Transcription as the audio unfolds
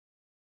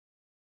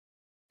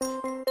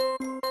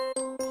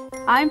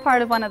I'm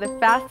part of one of the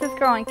fastest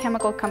growing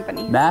chemical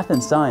companies. Math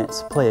and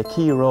science play a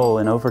key role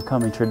in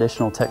overcoming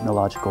traditional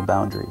technological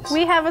boundaries.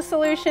 We have a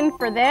solution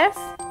for this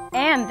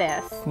and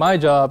this. My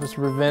job is to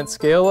prevent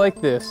scale like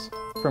this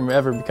from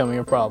ever becoming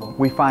a problem.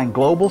 We find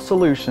global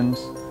solutions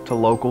to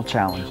local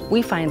challenges.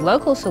 We find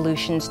local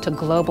solutions to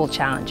global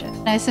challenges.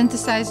 I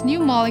synthesize new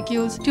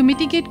molecules to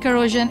mitigate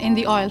corrosion in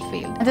the oil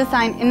field. I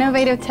design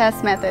innovative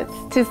test methods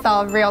to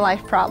solve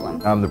real-life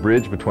problems. I'm the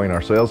bridge between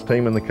our sales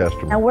team and the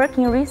customer. I work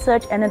in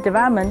research and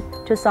development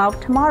to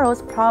solve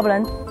tomorrow's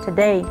problem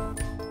today.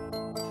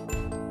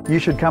 You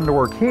should come to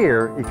work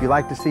here if you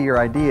like to see your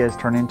ideas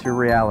turn into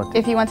reality.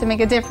 If you want to make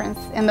a difference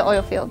in the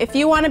oil field. If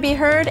you want to be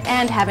heard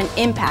and have an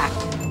impact.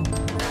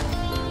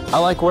 I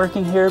like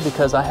working here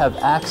because I have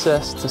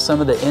access to some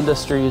of the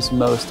industry's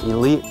most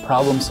elite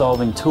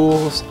problem-solving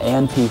tools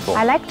and people.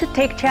 I like to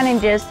take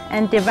challenges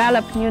and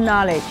develop new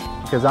knowledge.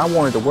 Because I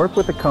wanted to work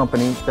with a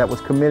company that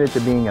was committed to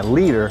being a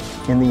leader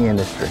in the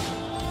industry.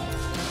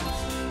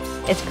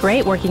 It's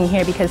great working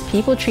here because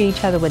people treat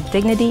each other with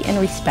dignity and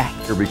respect.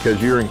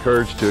 Because you're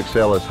encouraged to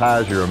excel as high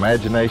as your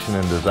imagination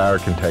and desire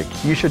can take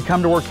you. You should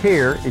come to work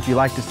here if you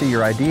like to see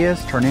your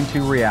ideas turn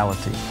into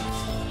reality.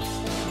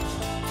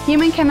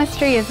 Human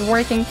chemistry is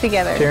working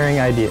together. Sharing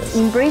ideas.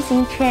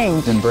 Embracing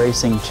change.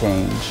 Embracing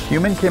change.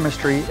 Human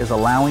chemistry is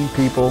allowing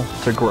people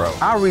to grow.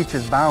 Our reach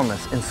is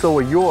boundless, and so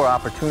are your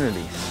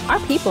opportunities.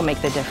 Our people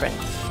make the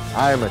difference.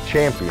 I am a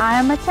champion. I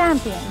am a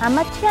champion. I'm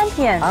a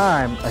champion.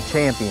 I'm a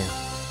champion.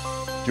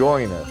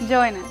 Join us.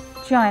 Join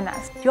us. Join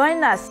us.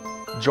 Join us.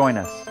 Join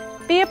us.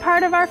 Be a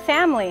part of our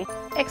family.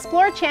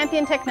 Explore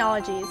champion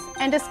technologies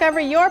and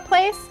discover your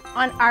place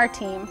on our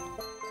team.